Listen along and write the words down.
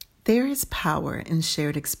There is power in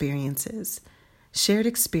shared experiences. Shared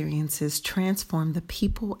experiences transform the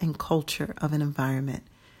people and culture of an environment.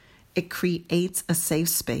 It creates a safe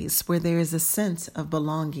space where there is a sense of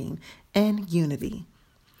belonging and unity.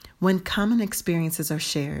 When common experiences are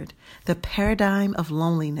shared, the paradigm of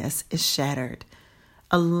loneliness is shattered.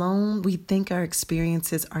 Alone, we think our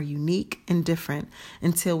experiences are unique and different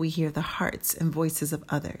until we hear the hearts and voices of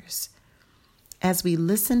others. As we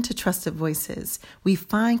listen to trusted voices, we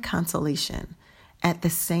find consolation. At the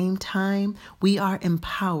same time, we are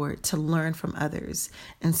empowered to learn from others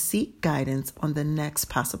and seek guidance on the next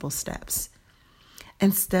possible steps.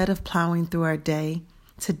 Instead of plowing through our day,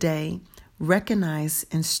 today, recognize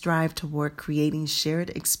and strive toward creating shared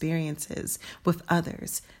experiences with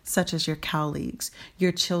others, such as your colleagues,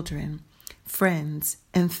 your children, friends,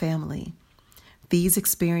 and family. These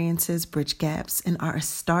experiences bridge gaps and are a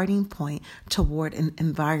starting point toward an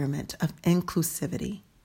environment of inclusivity.